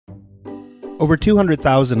Over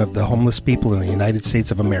 200,000 of the homeless people in the United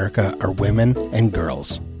States of America are women and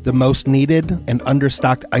girls. The most needed and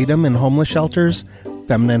understocked item in homeless shelters?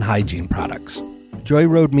 Feminine hygiene products. Joy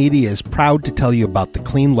Road Media is proud to tell you about the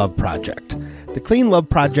Clean Love Project. The Clean Love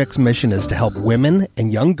Project's mission is to help women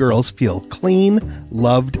and young girls feel clean,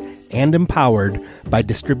 loved, and empowered by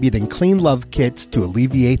distributing Clean Love kits to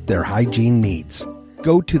alleviate their hygiene needs.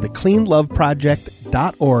 Go to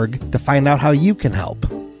thecleanloveproject.org to find out how you can help.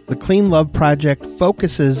 The Clean Love Project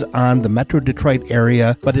focuses on the Metro Detroit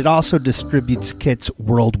area, but it also distributes kits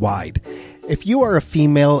worldwide. If you are a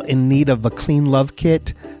female in need of a Clean Love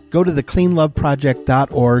kit, go to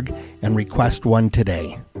thecleanloveproject.org and request one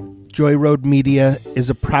today. Joy Road Media is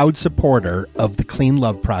a proud supporter of the Clean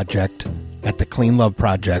Love Project at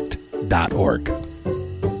thecleanloveproject.org.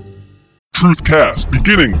 Truthcast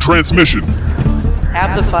beginning transmission.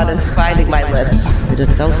 Half the fun is finding my lips. It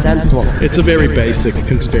is so sensual. It's a very basic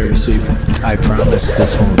conspiracy. I promise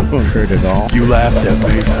this won't hurt at all. You laughed at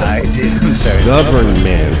me. I did. I'm sorry.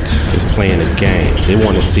 Government is playing a game. They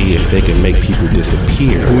want to see if they can make people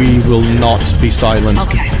disappear. We will not be silenced.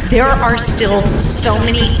 Okay. There are still so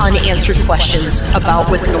many unanswered questions about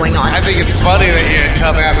what's going on. I think it's funny that you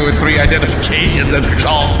come at me with 3 identifications and they're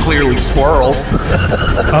all clearly squirrels.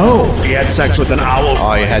 Oh, he had sex with an owl.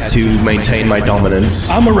 I had to maintain my dominance.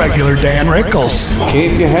 I'm a regular Dan Rickles.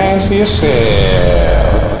 Keep your hands to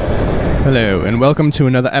yourself. Hello, and welcome to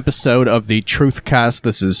another episode of the Truthcast.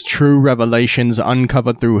 This is True Revelations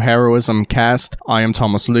Uncovered Through Heroism Cast. I am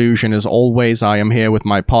Thomas Luge, and as always, I am here with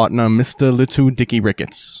my partner, Mr. Little Dicky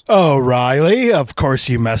Ricketts. O'Reilly, of course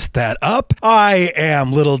you messed that up. I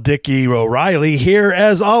am Little Dicky O'Reilly, here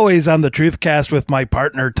as always on the Truthcast with my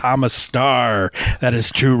partner, Thomas Starr. That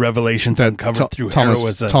is True Revelations Uncovered Through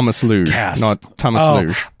Heroism. Thomas Luge, not Thomas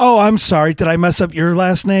Luge. Oh, I'm sorry. Did I mess up your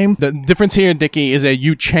last name? The difference here, Dicky, is that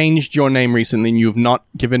you changed your name recently and you've not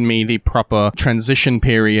given me the proper transition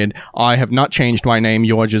period. I have not changed my name.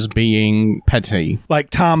 You're just being petty. Like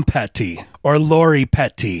Tom Petty or Lori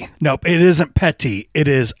Petty. Nope, it isn't Petty. It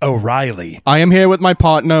is O'Reilly. I am here with my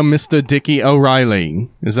partner, Mr. Dicky O'Reilly.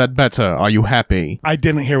 Is that better? Are you happy? I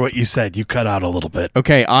didn't hear what you said. You cut out a little bit.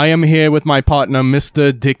 Okay, I am here with my partner,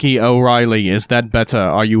 Mr. Dicky O'Reilly. Is that better?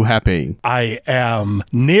 Are you happy? I am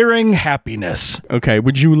nearing happiness. Okay,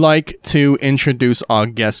 would you like to introduce our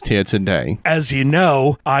guest here today? As you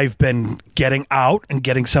know, I've been getting out and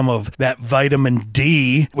getting some of that vitamin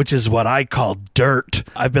D, which is what I call dirt.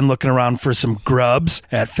 I've been looking around for some grubs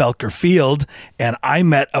at Felker Field, and I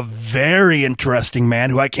met a very interesting man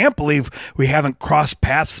who I can't believe we haven't crossed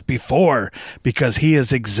paths before, because he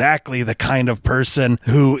is exactly the kind of person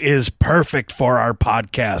who is perfect for our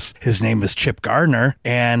podcast. His name is Chip Gardner,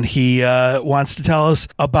 and he wants to tell us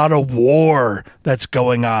about a war that's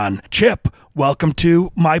going on. Chip, welcome to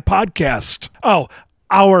my podcast. Oh,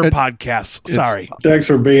 our podcast. Sorry. Thanks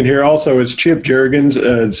for being here. Also, it's Chip Jurgens.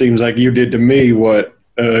 It seems like you did to me what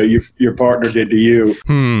your partner did to you.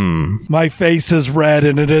 My face is red,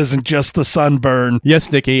 and it isn't just the sunburn. Yes,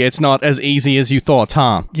 Dicky, it's not as easy as you thought,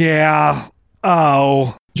 huh? Yeah.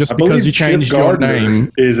 Oh. Just because you changed your name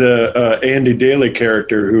is a Andy Daly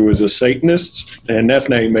character who was a Satanist, and that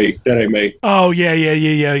ain't me. Oh,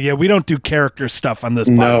 yeah. We don't do character stuff on this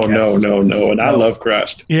podcast. No. And I love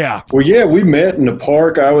Christ. Yeah. Well, yeah, we met in the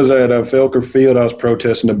park. I was at Felker Field. I was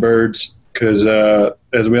protesting the birds because,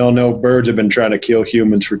 as we all know, birds have been trying to kill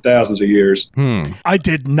humans for thousands of years. I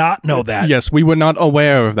did not know that. Yes, we were not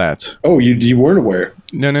aware of that. Oh, you weren't aware?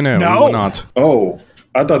 No, we were not. Oh,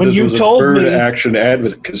 I thought this was a bird action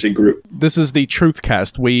advocacy group. This is the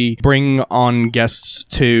Truthcast. We bring on guests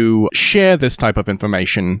to share this type of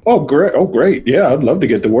information. Oh, great. Yeah, I'd love to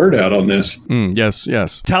get the word out on this.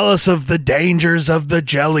 Yes. Tell us of the dangers of the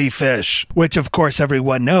jellyfish, which, of course,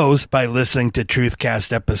 everyone knows by listening to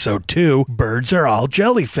Truthcast Episode 2. Birds are all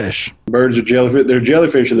jellyfish. Birds are jellyfish. They're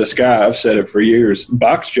jellyfish in the sky. I've said it for years.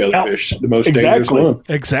 Box jellyfish, the most dangerous one.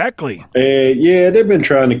 Exactly. Yeah, they've been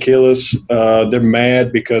trying to kill us. They're mad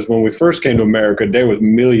because when we first came to America, there was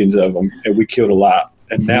millions of them, and we killed a lot.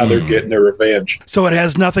 And now they're getting their revenge. So it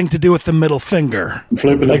has nothing to do with the middle finger.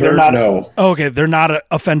 Flipping the bird? No. Okay, they're not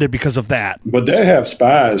offended because of that. But they have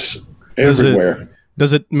spies everywhere.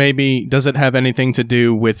 Does it have anything to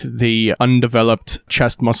do with the undeveloped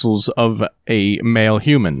chest muscles of a male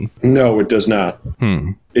human? No, it does not.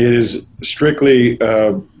 It is strictly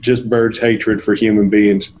just birds' hatred for human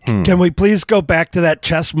beings. Can we please go back to that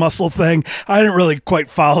chest muscle thing? I didn't really quite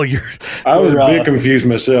follow your... I was a bit confused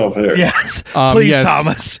myself there. Yes. Please, yes.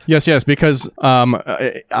 Thomas. Yes, because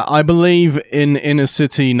I believe in inner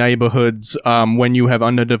city neighborhoods, when you have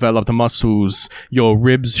underdeveloped muscles, your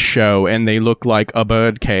ribs show and they look like a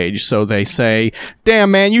bird cage. So they say,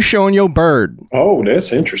 "Damn, man, you showing your bird." Oh,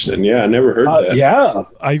 that's interesting. Yeah, I never heard that. Yeah.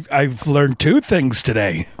 I've learned 2 things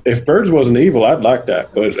today. If birds wasn't evil, I'd like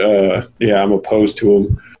that. But yeah, I'm opposed to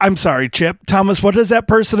them. I'm sorry, Chip. Thomas, what does that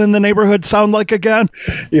person in the neighborhood sound like again?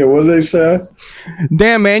 Yeah, what do they say?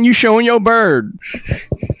 "Damn, man, you showing your bird."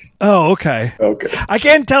 Oh, okay. Okay. I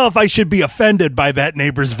can't tell if I should be offended by that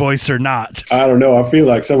neighbor's voice or not. I don't know. I feel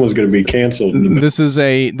like someone's going to be canceled. This is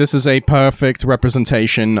a perfect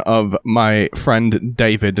representation of my friend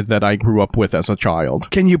David that I grew up with as a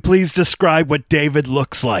child. Can you please describe what David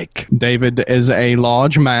looks like? David is a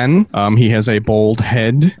large man. He has a bald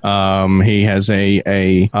head. He has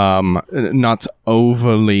a not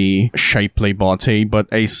overly shapely body, but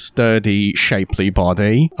a sturdy, shapely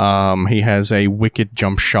body. He has a wicked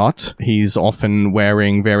jump shot. He's often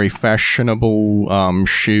wearing very fashionable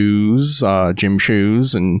shoes, gym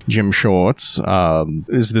shoes and gym shorts.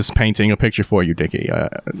 Is this painting a picture for you, Dickie?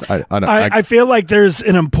 I feel like there's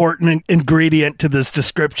an important ingredient to this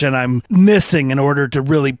description I'm missing in order to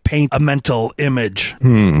really paint a mental image.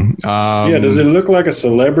 Yeah, does it look like a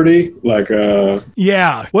celebrity?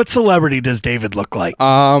 Yeah. What celebrity does David look like?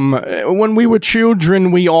 When we were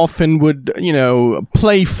children, we often would,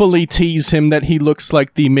 playfully tease him that he looks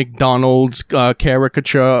like the McDonald's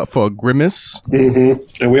caricature for Grimace.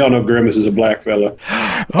 Mm-hmm. And we all know Grimace is a black fella.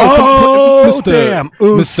 Damn.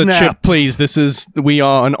 Ooh, Mr. snap. Chip, please, we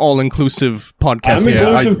are an all-inclusive podcast I'm here.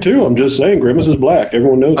 inclusive too. I'm just saying Grimace is black.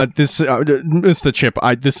 Everyone knows. Mr. Chip,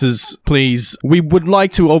 please, we would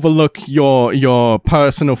like to overlook your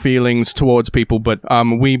personal feelings towards people, but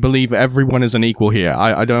we believe everyone is an equal here.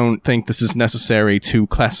 I don't think this is necessary to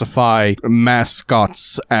classify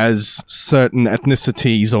mascots as certain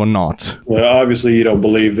ethnicities or not. Well, obviously you don't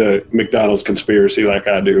believe the McDonald's conspiracy like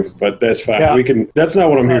I do, but that's fine. Yeah. That's not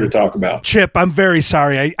what I'm here to talk about. Chip, I'm very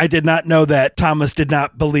sorry. I did not know that Thomas did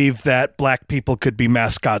not believe that black people could be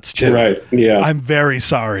mascots, Chip. Right, yeah. I'm very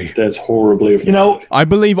sorry. That's horribly offensive. I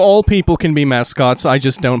believe all people can be mascots. I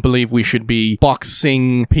just don't believe we should be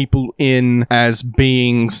boxing people in as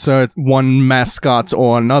being one mascot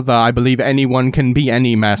or another. I believe anyone can be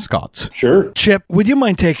any mascot. Sure. Chip, would you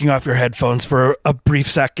mind taking off your headphones for a brief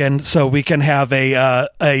second so we can have a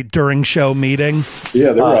during show meeting?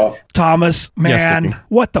 Yeah, they're off. Thomas, man, Dickie.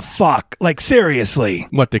 what the fuck? Like, seriously.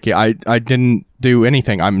 What, Dickie? I didn't do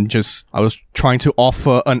anything. I was trying to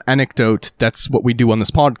offer an anecdote. That's what we do on this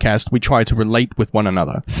podcast. We try to relate with one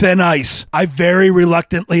another. Thin Ice. I very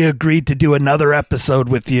reluctantly agreed to do another episode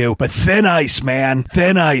with you, but Thin Ice, man.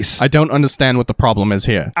 Thin Ice. I don't understand what the problem is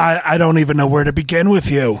here. I don't even know where to begin with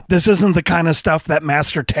you. This isn't the kind of stuff that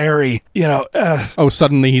Master Terry, Oh,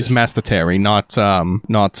 suddenly he's Master Terry, not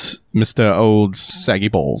Mr. Old Saggy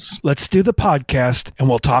Balls. Let's do the podcast, and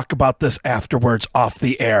we'll talk about this afterwards off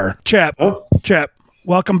the air. Chip. Oh. Chip.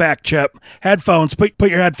 Welcome back, Chip. Headphones. Put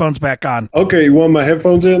your headphones back on. Okay, you want my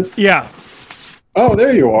headphones in? Yeah. Oh,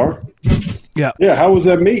 there you are. Yeah. Yeah, how was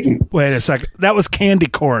that meeting? Wait a second. That was candy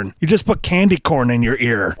corn. You just put candy corn in your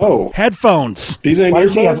ear. Oh. Headphones. These ain't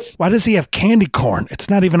earbuds? Why does he have candy corn? It's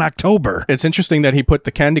not even October. It's interesting that he put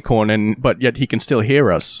the candy corn in, but yet he can still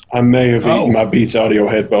hear us. I may have eaten my Beats Audio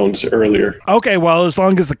headphones earlier. Okay, well, as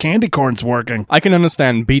long as the candy corn's working. I can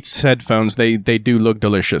understand Beats headphones. They do look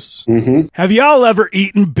delicious. Mm-hmm. Have y'all ever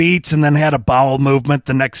eaten Beats and then had a bowel movement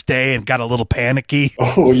the next day and got a little panicky?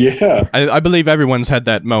 Oh, yeah. I believe everyone's had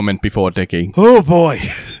that moment before, Dickie. Oh, boy.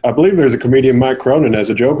 I believe there's a comedian, Mike Cronin, has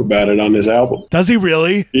a joke about it on his album. Does he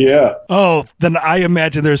really? Yeah. Oh, then I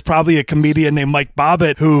imagine there's probably a comedian named Mike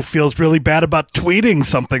Bobbitt who feels really bad about tweeting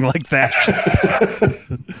something like that.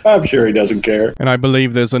 I'm sure he doesn't care. And I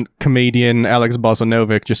believe there's a comedian, Alex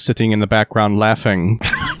Bozanovic, just sitting in the background laughing.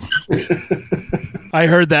 I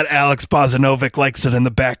heard that Alex Bozanovic likes it in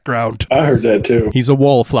the background. I heard that too. He's a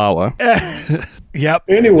wallflower. Yep.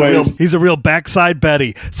 Anyways. He's a real backside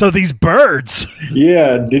Betty. So these birds.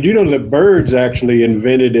 Yeah. Did you know that birds actually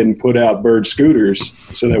invented and put out bird scooters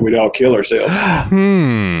so that we'd all kill ourselves?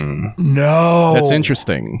 No. That's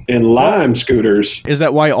interesting. And lime scooters. Is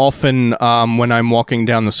that why often when I'm walking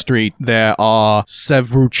down the street, there are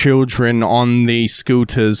several children on the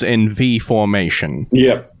scooters in V formation?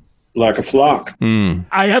 Yep. Like a flock.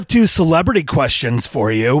 I have 2 celebrity questions for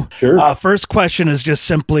you. Sure. First question is just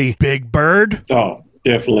simply Big Bird. Oh,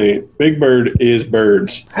 definitely. Big Bird is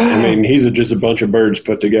birds. I mean, he's just a bunch of birds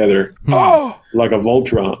put together. Oh, Like a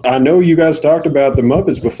Voltron. I know you guys talked about the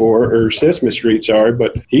Muppets before, or Sesame Street, sorry,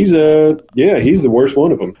 but he's the worst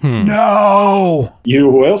one of them. no. You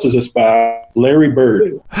know who else is a spy? Larry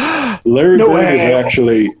Bird. Larry No Bird is way.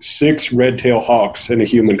 actually 6 red-tailed hawks in a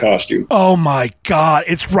human costume. Oh my God.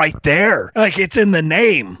 It's right there. Like it's in the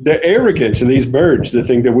name. The arrogance of these birds to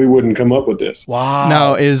think that we wouldn't come up with this. Wow.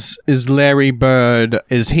 Now, is Larry Bird,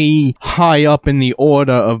 is he high up in the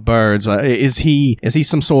order of birds? Is he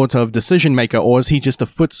some sort of decision maker, or is he just a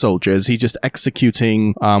foot soldier? Is he just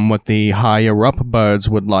executing what the higher up birds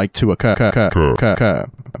would like to occur?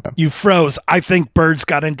 You froze. I think birds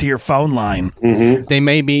got into your phone line. They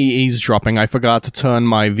may be eavesdropping. I forgot to turn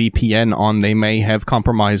my VPN on. They may have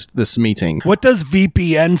compromised this meeting. What does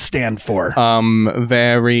VPN stand for?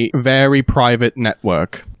 Very, very private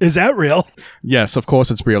network. Is that real? Yes, of course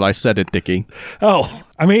it's real. I said it, Dickie. Oh,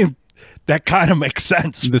 I mean, that kind of makes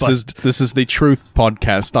sense. This is the Truth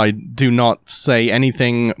Podcast. I do not say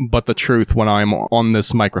anything but the truth when I'm on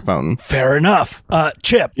this microphone. Fair enough.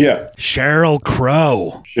 Chip. Yeah. Sheryl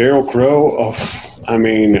Crow. Sheryl Crow, oh, I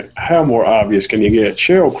mean, how more obvious can you get?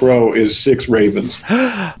 Sheryl Crow is 6 ravens.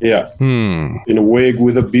 Yeah. In a wig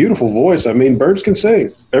with a beautiful voice. I mean, birds can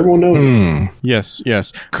sing. Everyone knows it.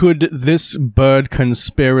 Yes. Could this bird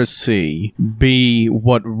conspiracy be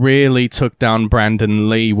what really took down Brandon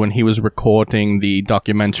Lee when he was recording the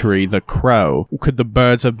documentary The Crow? Could the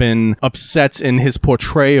birds have been upset in his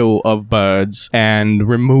portrayal of birds and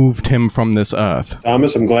removed him from this earth?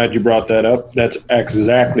 Thomas, I'm glad you brought that up. That's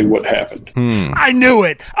exactly what happened. I knew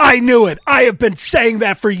it. I have been saying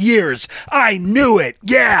that for years. I knew it.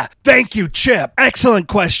 Yeah. Thank you, Chip. Excellent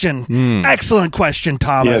question. Excellent question,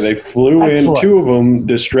 Thomas. Yeah, they flew in. 2 of them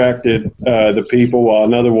distracted the people while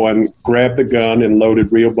another one grabbed the gun and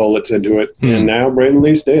loaded real bullets into it. And now Brandon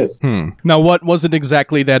Lee's dead. Now, what was it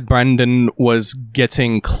exactly that Brandon was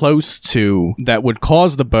getting close to that would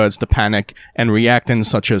cause the birds to panic and react in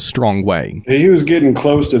such a strong way? He was getting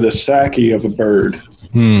close to the psyche of a bird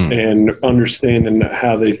and understanding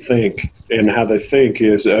how they think. And how they think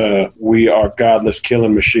is we are godless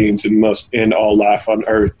killing machines and must end all life on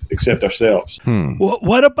Earth except ourselves.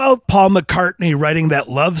 What about Paul McCartney writing that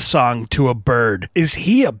love song to a bird? Is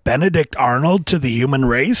he a Benedict Arnold to the human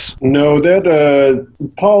race? No, that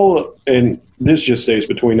Paul, and this just stays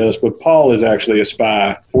between us, but Paul is actually a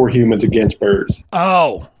spy for humans against birds.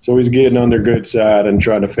 Oh. So he's getting on their good side and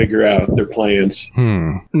trying to figure out their plans.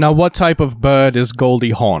 Now, what type of bird is Goldie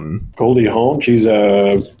Hawn? Goldie Hawn, she's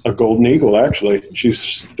a golden eagle, actually.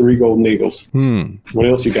 She's 3 golden eagles. What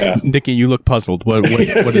else you got? Dickie, you look puzzled. What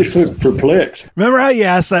is... Perplexed. Remember how you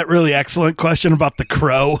asked that really excellent question about the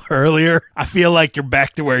crow earlier? I feel like you're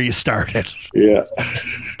back to where you started. Yeah.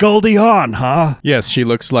 Goldie Hawn, huh? Yes, she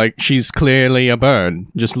looks like she's clearly a bird.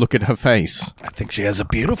 Just look at her face. I think she has a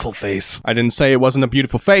beautiful face. I didn't say it wasn't a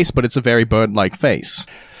beautiful face, but it's a very bird-like face.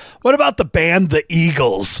 What about the band The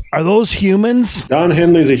Eagles? Are those humans? Don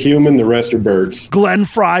Henley's a human, the rest are birds. Glenn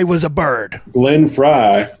Fry was a bird. Glenn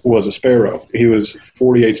Fry was a sparrow. He was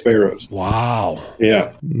 48 sparrows. Wow.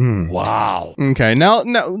 Yeah. Wow. Okay, now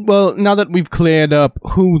that we've cleared up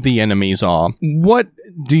who the enemies are, what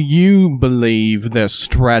do you believe their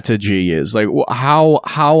strategy is? Like, how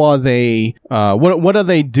are they? What are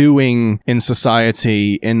they doing in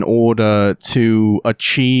society in order to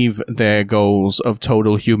achieve their goals of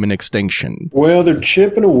total human extinction? Well, they're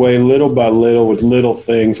chipping away little by little with little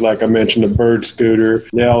things, like I mentioned, the bird scooter.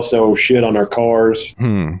 They also shit on our cars.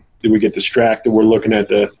 We get distracted. We're looking at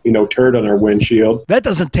the, turd on our windshield. That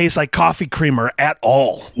doesn't taste like coffee creamer at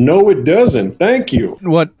all. No, it doesn't. Thank you.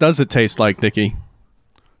 What does it taste like, Dickie?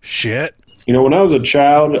 Shit. When I was a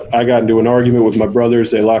child, I got into an argument with my brothers.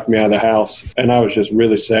 They locked me out of the house, and I was just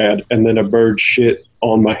really sad. And then a bird shit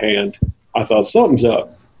on my hand. I thought, something's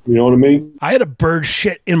up. You know what I mean? I had a bird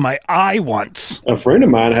shit in my eye once. A friend of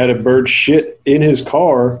mine had a bird shit in his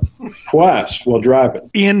car twice while driving.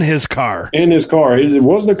 In his car? In his car. It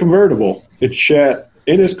wasn't a convertible. It shat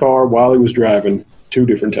in his car while he was driving 2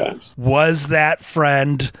 different times. Was that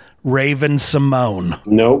friend Raven Simone?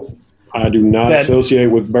 Nope. I do not associate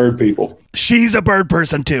with bird people. She's a bird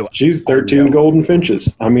person, too. She's 13 golden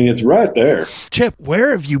finches. I mean, it's right there. Chip,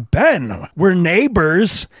 where have you been? We're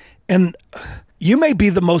neighbors, and you may be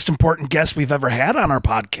the most important guest we've ever had on our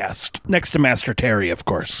podcast. Next to Master Terry, of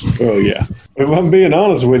course. Oh, yeah. If I'm being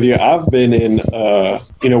honest with you, I've been in,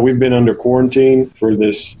 we've been under quarantine for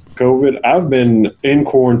this COVID. I've been in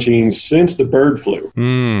quarantine since the bird flu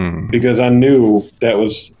because I knew that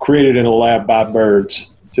was created in a lab by birds.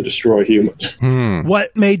 to destroy humans.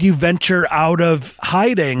 What made you venture out of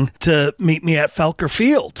hiding to meet me at Felker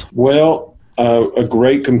Field? Well, a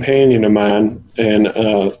great companion of mine, and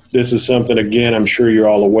this is something, again, I'm sure you're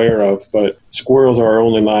all aware of, but squirrels are our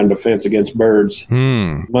only line of defense against birds.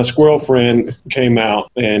 My squirrel friend came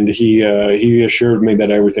out, and he assured me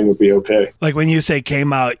that everything would be okay. Like when you say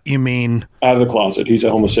came out, you mean? Out of the closet. He's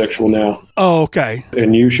a homosexual now. Oh, okay.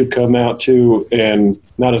 And you should come out too, and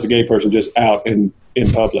not as a gay person, just out in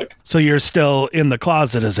public. So you're still in the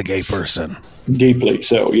closet as a gay person? Deeply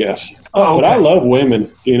so, yes. Oh, okay. But I love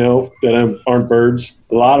women, that aren't birds.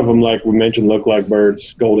 A lot of them, like we mentioned, look like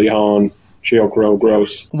birds. Goldie Hawn, Sheryl Crow,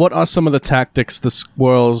 gross. What are some of the tactics the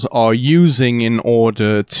squirrels are using in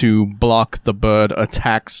order to block the bird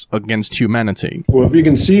attacks against humanity? Well, if you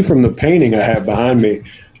can see from the painting I have behind me,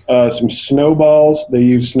 some snowballs. They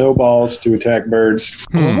use snowballs to attack birds.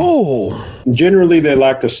 Oh. Generally, they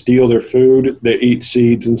like to steal their food. They eat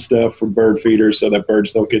seeds and stuff from bird feeders so that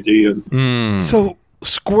birds don't get to eat them. So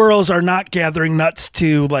squirrels are not gathering nuts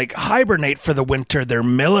to like hibernate for the winter. They're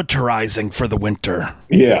militarizing for the winter.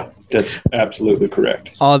 Yeah, that's absolutely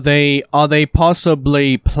correct. Are they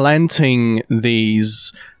possibly planting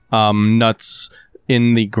these nuts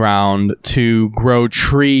in the ground to grow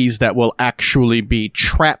trees that will actually be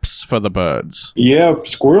traps for the birds? Yeah,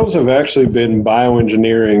 squirrels have actually been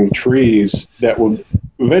bioengineering trees that would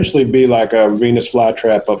eventually be like a Venus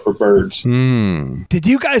flytrap, but for birds. Did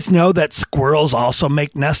you guys know that squirrels also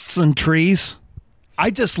make nests in trees? I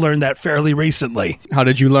just learned that fairly recently. How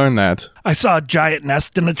did you learn that? I saw a giant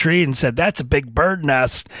nest in a tree and said, that's a big bird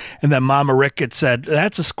nest. And then Mama Ricketts said,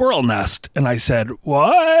 that's a squirrel nest. And I said,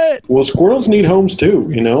 what? Well, squirrels need homes too,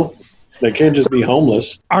 They can't just be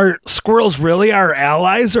homeless. Are squirrels really our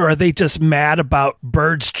allies, or are they just mad about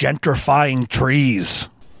birds gentrifying trees?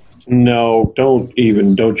 No, don't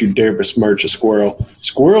you dare besmirch a squirrel.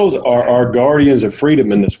 Squirrels are our guardians of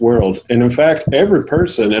freedom in this world. And in fact, every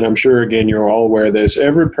person, and I'm sure, again, you're all aware of this,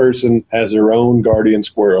 every person has their own guardian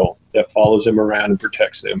squirrel that follows them around and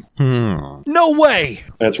protects them. No way.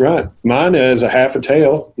 That's right. Mine has a half a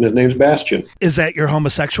tail, and his name's Bastion. Is that your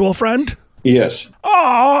homosexual friend? Yes.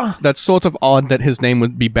 Aw. That's sort of odd that his name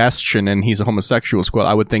would be Bastion and he's a homosexual squirrel.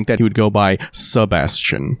 I would think that he would go by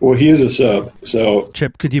Sebastian. Well, he is a sub, so...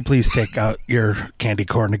 Chip, could you please take out your candy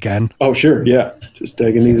corn again? Oh, sure, yeah. Just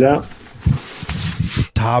taking these out.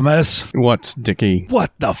 Thomas? What, Dickie?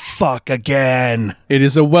 What the fuck again? It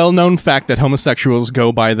is a well-known fact that homosexuals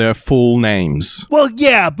go by their full names. Well,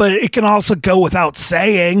 yeah, but it can also go without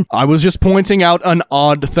saying. I was just pointing out an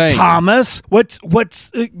odd thing. Thomas?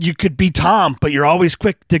 What's you could be Tom, but you're always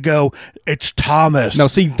quick to go, it's Thomas. Now,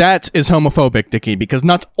 see, that is homophobic, Dickie, because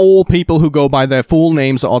not all people who go by their full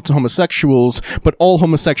names are homosexuals, but all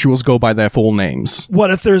homosexuals go by their full names.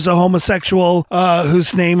 What if there's a homosexual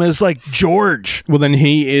whose name is like George? Well, then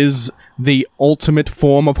he is the ultimate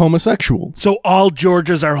form of homosexual. So all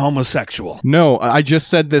Georges are homosexual? No, I just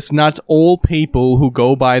said this. Not all people who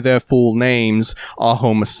go by their full names are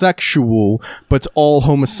homosexual, but all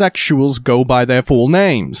homosexuals go by their full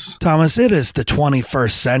names. Thomas, it is the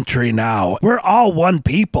 21st century now. We're all one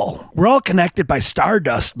people. We're all connected by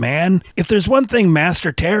stardust, man. If there's one thing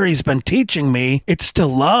Master Terry's been teaching me, it's to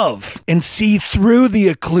love and see through the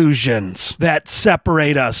occlusions that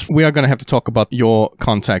separate us. We are going to have to talk about your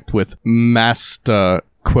contact with Master,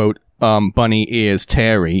 quote, Bunny Ears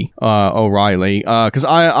Terry O'Reilly, because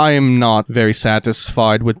I am not very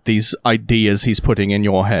satisfied with these ideas he's putting in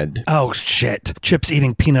your head. Oh, shit. Chip's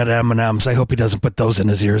eating peanut M&Ms. I hope he doesn't put those in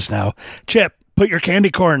his ears now. Chip, put your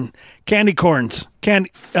candy corn and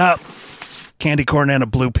a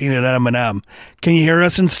blue peanut M&M. Can you hear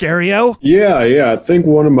us in stereo? Yeah. I think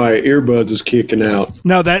one of my earbuds is kicking out.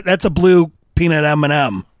 No, that's a blue peanut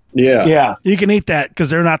M&M. Yeah. You can eat that because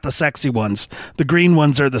they're not the sexy ones. The green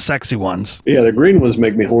ones are the sexy ones. Yeah, the green ones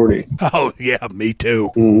make me horny. Oh, yeah, me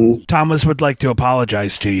too. Mm-hmm. Thomas would like to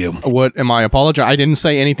apologize to you. What am I apologizing? I didn't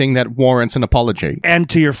say anything that warrants an apology. And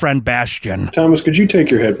to your friend Bastion. Thomas, could you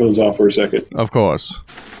take your headphones off for a second? Of course.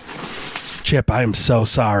 Chip, I am so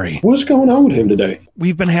sorry. What's going on with him today?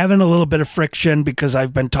 We've been having a little bit of friction because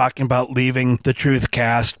I've been talking about leaving the Truth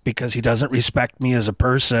Cast because he doesn't respect me as a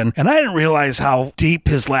person. And I didn't realize how deep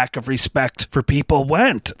his lack of respect for people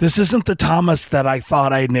went. This isn't the Thomas that I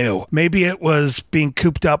thought I knew. Maybe it was being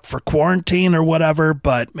cooped up for quarantine or whatever,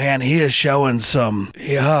 but man, he is showing some...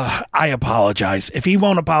 I apologize. If he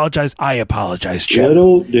won't apologize, I apologize, Chip.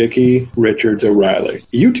 Little Dickie Richards O'Reilly.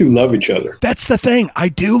 You two love each other. That's the thing. I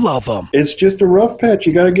do love him. It's just a rough patch.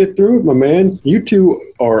 You got to get through it, my man. You two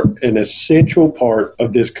are an essential part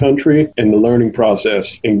of this country and the learning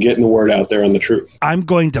process and getting the word out there on the truth. I'm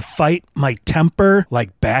going to fight my temper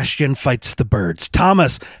like Bastion fights the birds.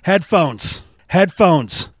 Thomas, headphones.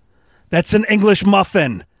 Headphones. That's an English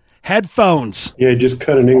muffin. Headphones. Yeah, just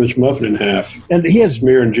cut an English muffin in half. And he has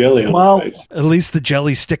Smearing jelly on his face. At least the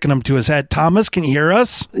jelly's sticking him to his head. Thomas, can you hear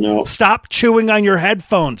us? No. Stop chewing on your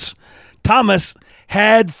headphones. Thomas,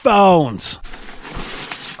 headphones.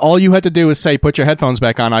 All you had to do is say, put your headphones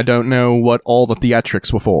back on. I don't know what all the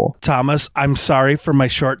theatrics were for. Thomas, I'm sorry for my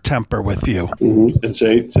short temper with you. Mm-hmm. And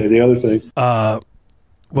say the other thing.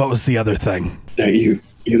 What was the other thing? That you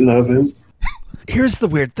love him. Here's the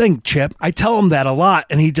weird thing, Chip. I tell him that a lot,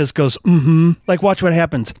 and he just goes, mm-hmm. Like, watch what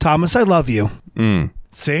happens. Thomas, I love you.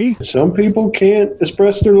 See? Some people can't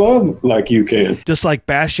express their love like you can. Just like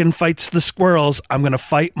Bastion fights the squirrels, I'm going to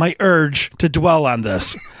fight my urge to dwell on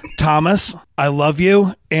this. Thomas, I love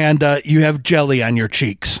you, and you have jelly on your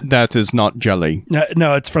cheeks. That is not jelly.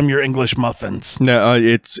 No, it's from your English muffins. No,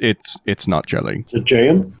 it's not jelly. It's a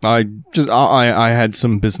jam? I had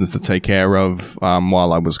some business to take care of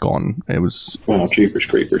while I was gone. It was Jeepers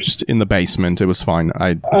creepers. Just in the basement. It was fine.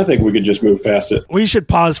 I think we could just move past it. We should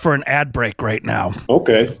pause for an ad break right now.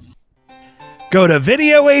 Okay. Go to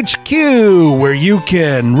Video HQ, where you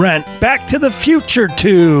can rent Back to the Future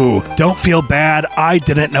 2. Don't feel bad, I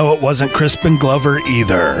didn't know it wasn't Crispin Glover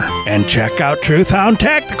either. And check out Truthhound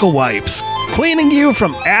Tactical Wipes, cleaning you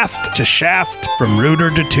from aft to shaft, from rooter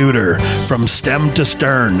to tutor, from stem to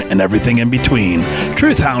stern, and everything in between.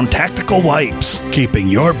 Truthhound Tactical Wipes, keeping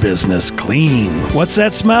your business clean. What's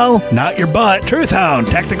that smell? Not your butt. Truthhound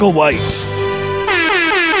Tactical Wipes.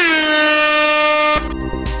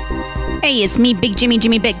 Hey, it's me, Big Jimmy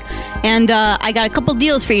Big, and I got a couple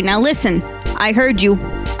deals for you. Now listen, I heard you.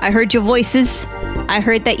 I heard your voices. I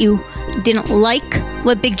heard that you didn't like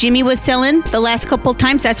what Big Jimmy was selling the last couple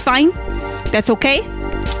times. That's fine. That's okay.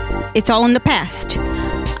 It's all in the past.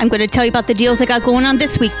 I'm going to tell you about the deals I got going on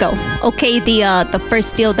this week, though. Okay, the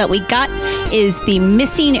first deal that we got is the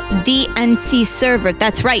missing DNC server.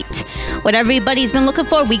 That's right. What everybody's been looking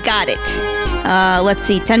for, we got it. Let's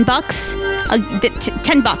see, $10.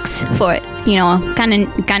 $10 for it. You know, kind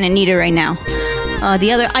of need it right now.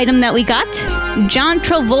 The other item that we got, John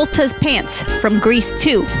Travolta's pants from Grease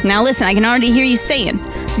 2. Now listen, I can already hear you saying,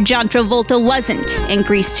 John Travolta wasn't in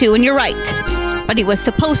Grease 2, and you're right. But he was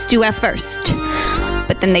supposed to at first.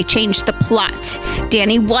 But then they changed the plot.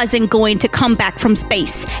 Danny wasn't going to come back from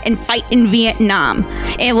space and fight in Vietnam.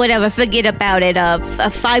 And whatever, forget about it.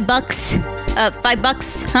 $5?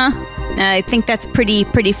 $5, huh? I think that's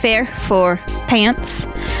pretty fair for pants.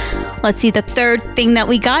 Let's see, the third thing that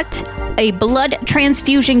we got, a blood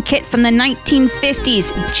transfusion kit from the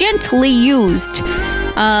 1950s, gently used.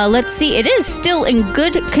 Let's see, it is still in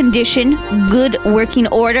good condition, good working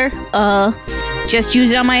order. Just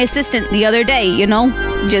used it on my assistant the other day, you know,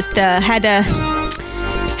 just had to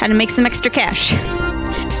make some extra cash.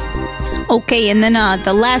 Okay, and then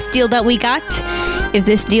the last deal that we got, if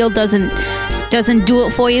this deal doesn't do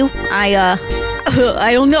it for you, I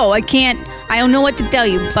don't know. I don't know what to tell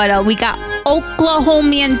you, but we got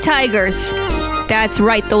Oklahomian Tigers. That's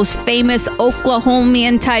right, those famous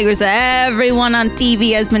Oklahomian Tigers that everyone on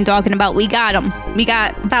TV has been talking about. We got them. We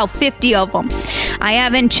got about 50 of them. I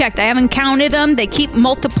haven't checked. I haven't counted them. They keep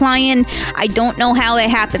multiplying. I don't know how it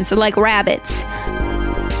happens. They're like rabbits.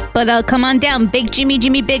 But come on down, Big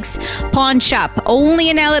Jimmy Big's pawn shop. Only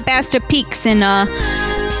in Alabaster Peaks, and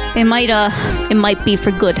it might be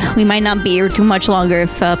for good. We might not be here too much longer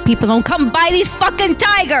if people don't come buy these fucking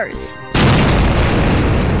tigers.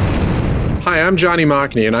 Hi, I'm Johnny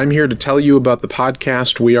Mockney, and I'm here to tell you about the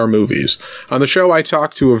podcast We Are Movies. On the show, I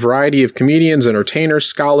talk to a variety of comedians, entertainers,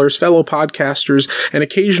 scholars, fellow podcasters, and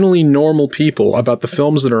occasionally normal people about the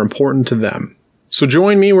films that are important to them. So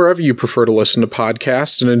join me wherever you prefer to listen to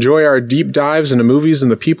podcasts and enjoy our deep dives into movies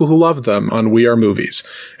and the people who love them on We Are Movies.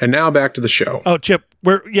 And now back to the show. Oh, Chip,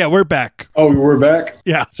 we're back. Oh, we're back?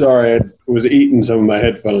 Yeah. Sorry, I was eating some of my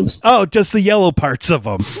headphones. Oh, just the yellow parts of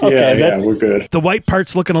them. Yeah, we're good. The white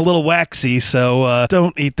part's looking a little waxy, so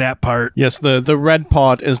don't eat that part. Yes, the red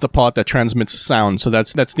part is the part that transmits sound, so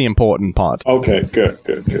that's the important part. Okay, good.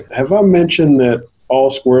 Have I mentioned that all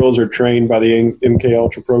squirrels are trained by the MK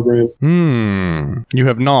Ultra program? You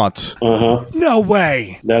have not. Uh-huh. No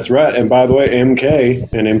way. That's right. And by the way,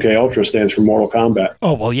 MK and MK Ultra stands for Mortal Kombat.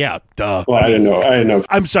 Oh, well, yeah, duh. Well, I didn't know.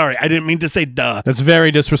 I'm sorry. I didn't mean to say duh. That's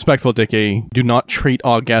very disrespectful, Dickie. Do not treat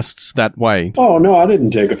our guests that way. Oh, no, I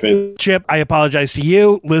didn't take offense. Chip, I apologize to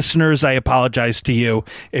you. Listeners, I apologize to you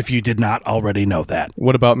if you did not already know that.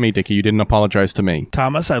 What about me, Dickie? You didn't apologize to me.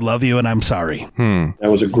 Thomas, I love you and I'm sorry. That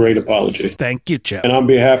was a great apology. Thank you, Chip. And on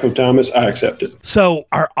behalf of Thomas, I accept it. So,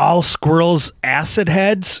 are all squirrels acid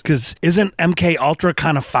heads? Because isn't MK Ultra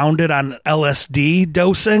kind of founded on LSD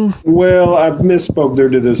dosing? Well, I misspoke. They're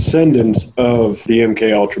the descendants of the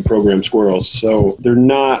MK Ultra program squirrels. So they're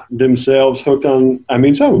not themselves hooked on, I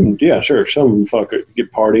mean, some of them, yeah, sure. Some of them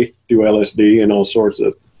get party, do LSD and all sorts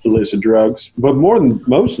of illicit drugs. But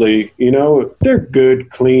mostly, they're good,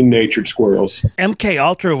 clean-natured squirrels. MK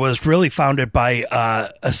Ultra was really founded by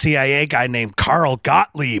a CIA guy named Carl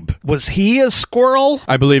Gottlieb. Was he a squirrel?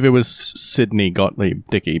 I believe it was Sidney Gottlieb,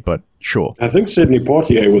 Dickie, but sure. I think Sidney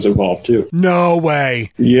Poitier was involved, too. No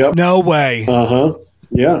way. Yep. No way. Uh-huh.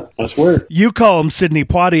 Yeah, I swear. You call him Sidney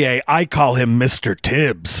Poitier. I call him Mr.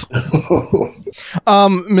 Tibbs.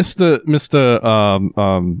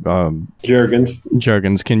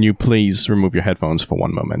 Juergens, can you please remove your headphones for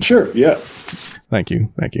one moment? Sure, yeah. Thank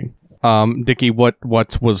you. Dickie,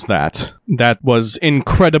 what was that? That was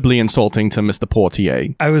incredibly insulting to Mr.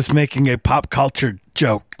 Poitier. I was making a pop culture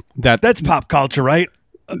joke. That's pop culture, right?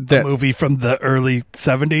 A movie from the early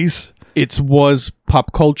 70s? It was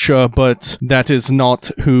pop culture, but that is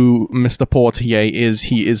not who Mr. Poitier is.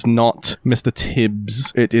 He is not Mr.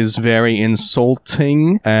 Tibbs. It is very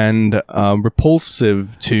insulting and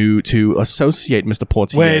repulsive to associate Mr.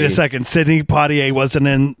 Poitier. Wait a second. Sidney Poitier wasn't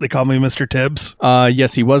in They Call Me Mr. Tibbs?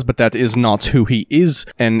 Yes, he was, but that is not who he is,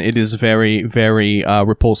 and it is very, very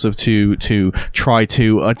repulsive to try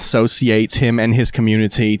to associate him and his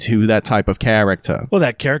community to that type of character. Well,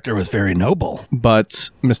 that character was very noble. But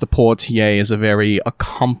Mr. Poitier is a very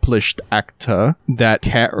accomplished actor. That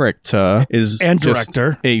character is and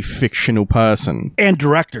director, just a fictional person. And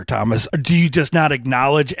director, Thomas. Do you just not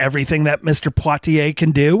acknowledge everything that Mr. Poitier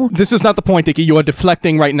can do? This is not the point, Dickie. You are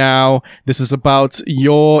deflecting right now. This is about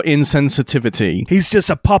your insensitivity. He's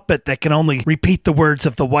just a puppet that can only repeat the words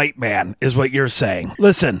of the white man, is what you're saying.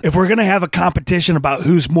 Listen, if we're going to have a competition about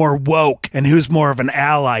who's more woke and who's more of an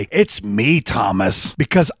ally, it's me, Thomas,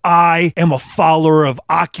 because I am a follower of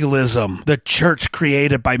Occulism, the church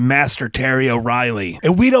created by Master Terry O'Reilly.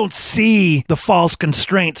 And we don't see the false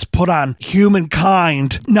constraints put on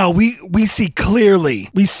humankind. No, we see clearly.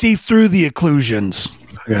 We see through the occlusions.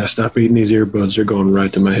 I gotta stop eating these earbuds. They're going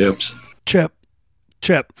right to my hips. Chip.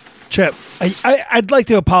 I'd like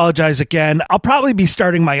to apologize again. I'll probably be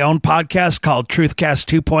starting my own podcast called Truthcast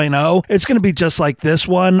 2.0. It's going to be just like this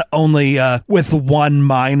one, only with one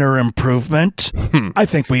minor improvement. I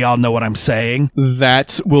think we all know what I'm saying.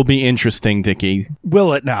 That will be interesting, Dickie.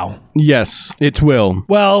 Will it now? Yes, it will.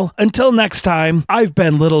 Well, until next time, I've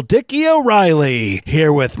been Little Dickie O'Reilly,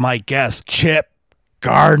 here with my guest, Chip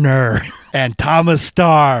Gardner and Thomas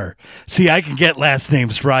Starr. See, I can get last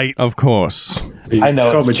names right. Of course. I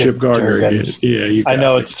know it's Chip Gardner. Yeah, I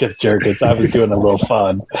know it's Chip Juergens. I was doing a little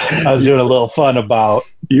fun. About...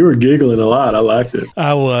 You were giggling a lot. I liked it.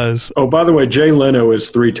 I was. Oh, by the way, Jay Leno is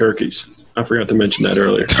 3 turkeys. I forgot to mention that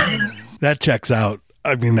earlier. That checks out.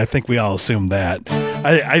 I mean, I think we all assumed that.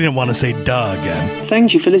 I didn't want to say duh again.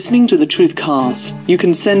 Thank you for listening to the Truthcast. You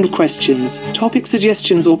can send questions, topic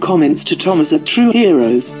suggestions, or comments to Thomas at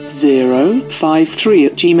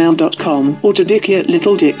TrueHeroes053@gmail.com or to Dickie at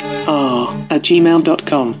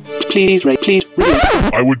littledicr@gmail.com. Please rate.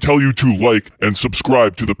 I would tell you to like and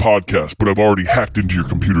subscribe to the podcast, but I've already hacked into your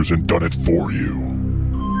computers and done it for you.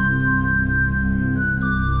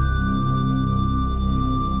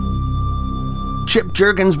 Chip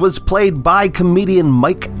Juergens was played by comedian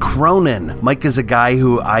Mike Cronin. Mike is a guy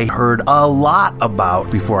who I heard a lot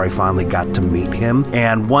about before I finally got to meet him.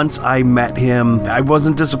 And once I met him, I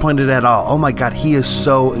wasn't disappointed at all. Oh my God, he is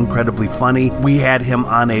so incredibly funny. We had him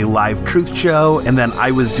on a live truth show, and then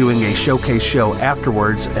I was doing a showcase show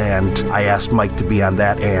afterwards, and I asked Mike to be on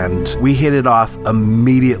that, and we hit it off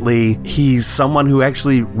immediately. He's someone who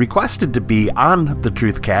actually requested to be on the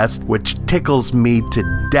Truthcast, which tickles me to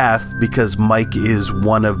death because Mike is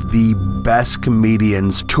one of the best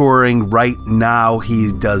comedians touring right now.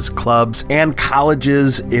 He does clubs and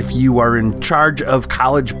colleges. If you are in charge of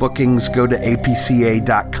college bookings, go to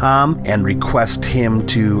apca.com and request him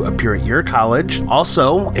to appear at your college.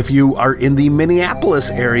 Also, if you are in the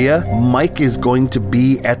Minneapolis area, Mike is going to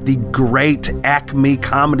be at the great Acme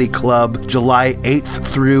Comedy Club July 8th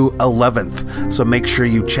through 11th. So make sure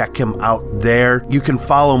you check him out there. You can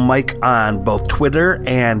follow Mike on both Twitter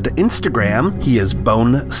and Instagram. He is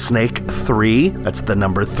BoneSnake3. That's the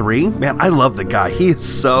number 3. Man, I love the guy. He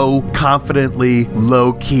is so confidently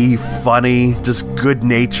low-key, funny, just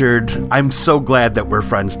good-natured. I'm so glad that we're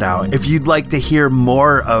friends now. If you'd like to hear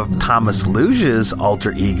more of Thomas Luge's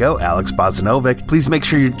alter ego, Alex Bozanovic, please make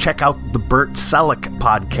sure you check out the Bert Selleck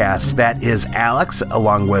podcast. That is Alex,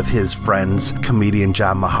 along with his friends, comedian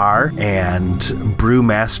John Mahar and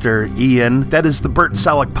brewmaster Ian. That is the Bert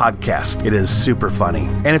Selleck podcast. It is super funny.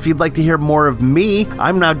 And if you'd like to hear more of me,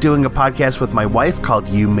 I'm now doing a podcast with my wife called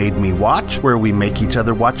You Made Me Watch, where we make each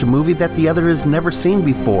other watch a movie that the other has never seen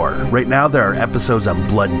before. Right now, there are episodes on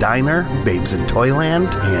Blood Diner, Babes in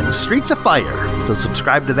Toyland, and Streets of Fire. So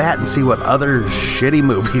subscribe to that and see what other shitty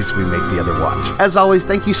movies we make the other watch. As always,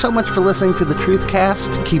 thank you so much for listening to the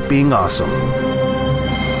Truthcast. Keep being awesome.